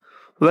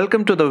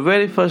Welcome to the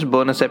very first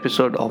bonus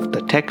episode of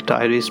the Tech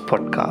Diaries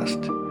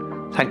podcast.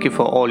 Thank you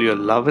for all your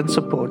love and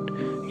support.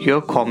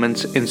 Your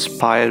comments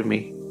inspire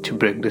me to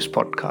bring this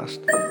podcast.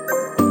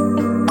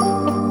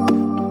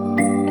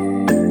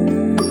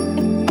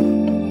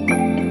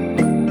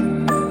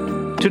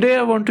 Today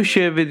I want to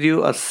share with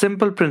you a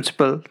simple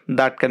principle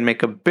that can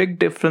make a big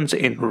difference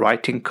in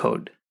writing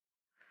code.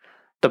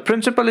 The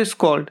principle is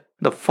called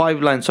the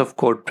 5 lines of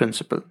code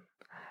principle.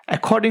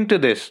 According to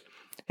this,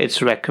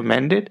 it's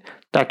recommended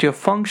that your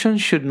function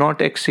should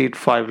not exceed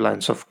 5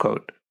 lines of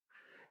code.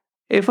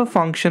 If a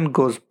function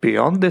goes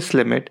beyond this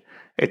limit,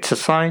 it's a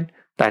sign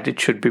that it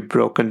should be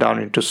broken down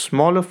into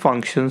smaller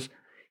functions,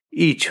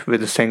 each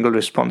with a single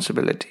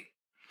responsibility.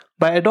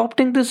 By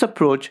adopting this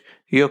approach,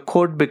 your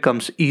code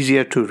becomes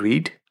easier to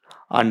read,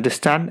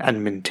 understand,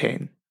 and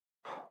maintain.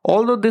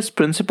 Although this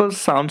principle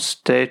sounds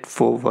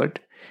straightforward,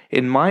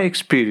 in my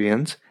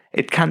experience,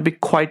 it can be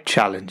quite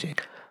challenging.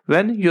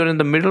 When you're in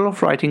the middle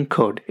of writing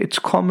code, it's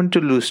common to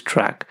lose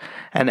track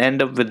and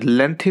end up with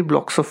lengthy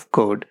blocks of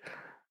code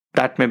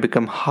that may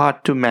become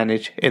hard to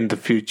manage in the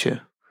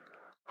future.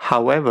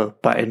 However,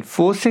 by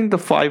enforcing the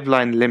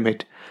 5-line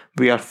limit,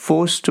 we are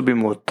forced to be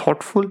more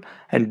thoughtful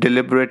and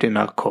deliberate in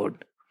our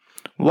code.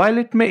 While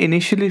it may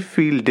initially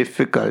feel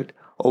difficult,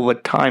 over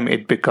time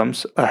it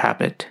becomes a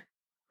habit.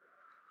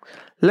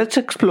 Let's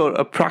explore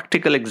a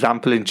practical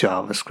example in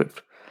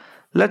JavaScript.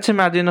 Let's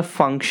imagine a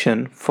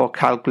function for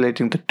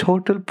calculating the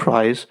total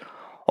price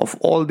of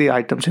all the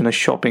items in a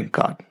shopping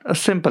cart. A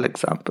simple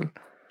example.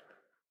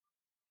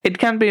 It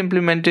can be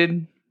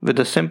implemented with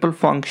a simple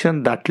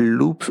function that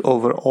loops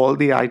over all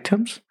the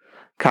items,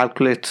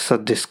 calculates a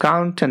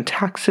discount and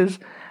taxes,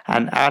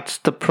 and adds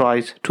the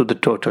price to the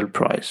total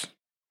price.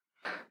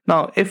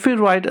 Now, if we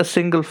write a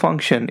single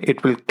function,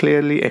 it will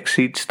clearly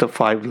exceed the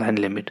 5-line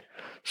limit.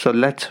 So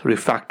let's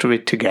refactor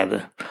it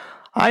together.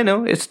 I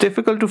know it's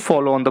difficult to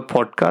follow on the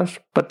podcast,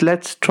 but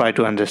let's try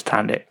to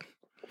understand it.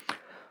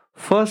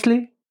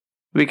 Firstly,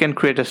 we can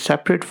create a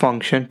separate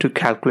function to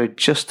calculate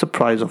just the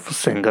price of a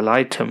single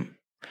item,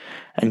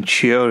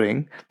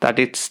 ensuring that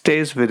it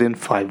stays within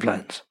 5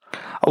 lines.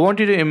 I want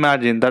you to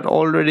imagine that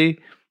already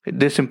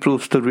this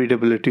improves the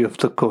readability of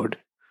the code.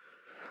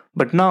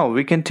 But now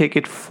we can take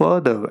it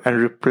further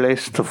and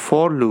replace the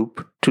for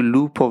loop to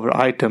loop over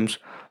items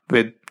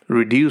with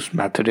reduce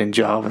method in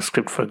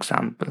JavaScript, for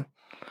example.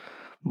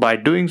 By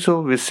doing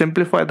so, we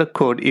simplify the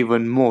code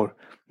even more,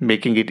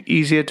 making it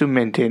easier to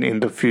maintain in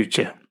the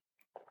future.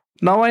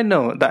 Now I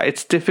know that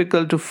it's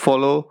difficult to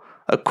follow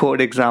a code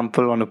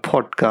example on a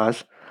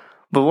podcast,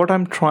 but what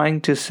I'm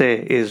trying to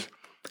say is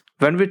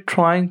when we're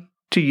trying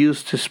to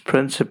use this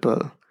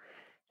principle,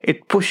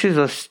 it pushes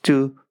us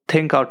to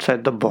think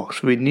outside the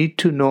box. We need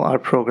to know our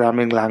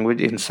programming language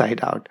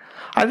inside out.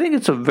 I think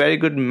it's a very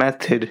good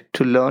method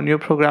to learn your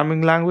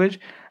programming language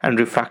and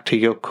refactor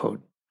your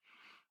code.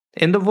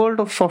 In the world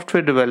of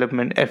software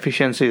development,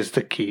 efficiency is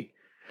the key.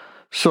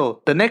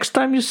 So, the next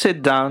time you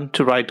sit down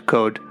to write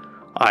code,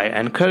 I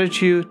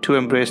encourage you to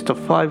embrace the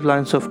 5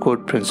 lines of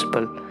code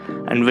principle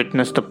and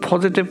witness the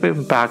positive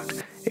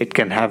impact it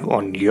can have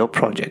on your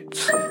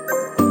projects.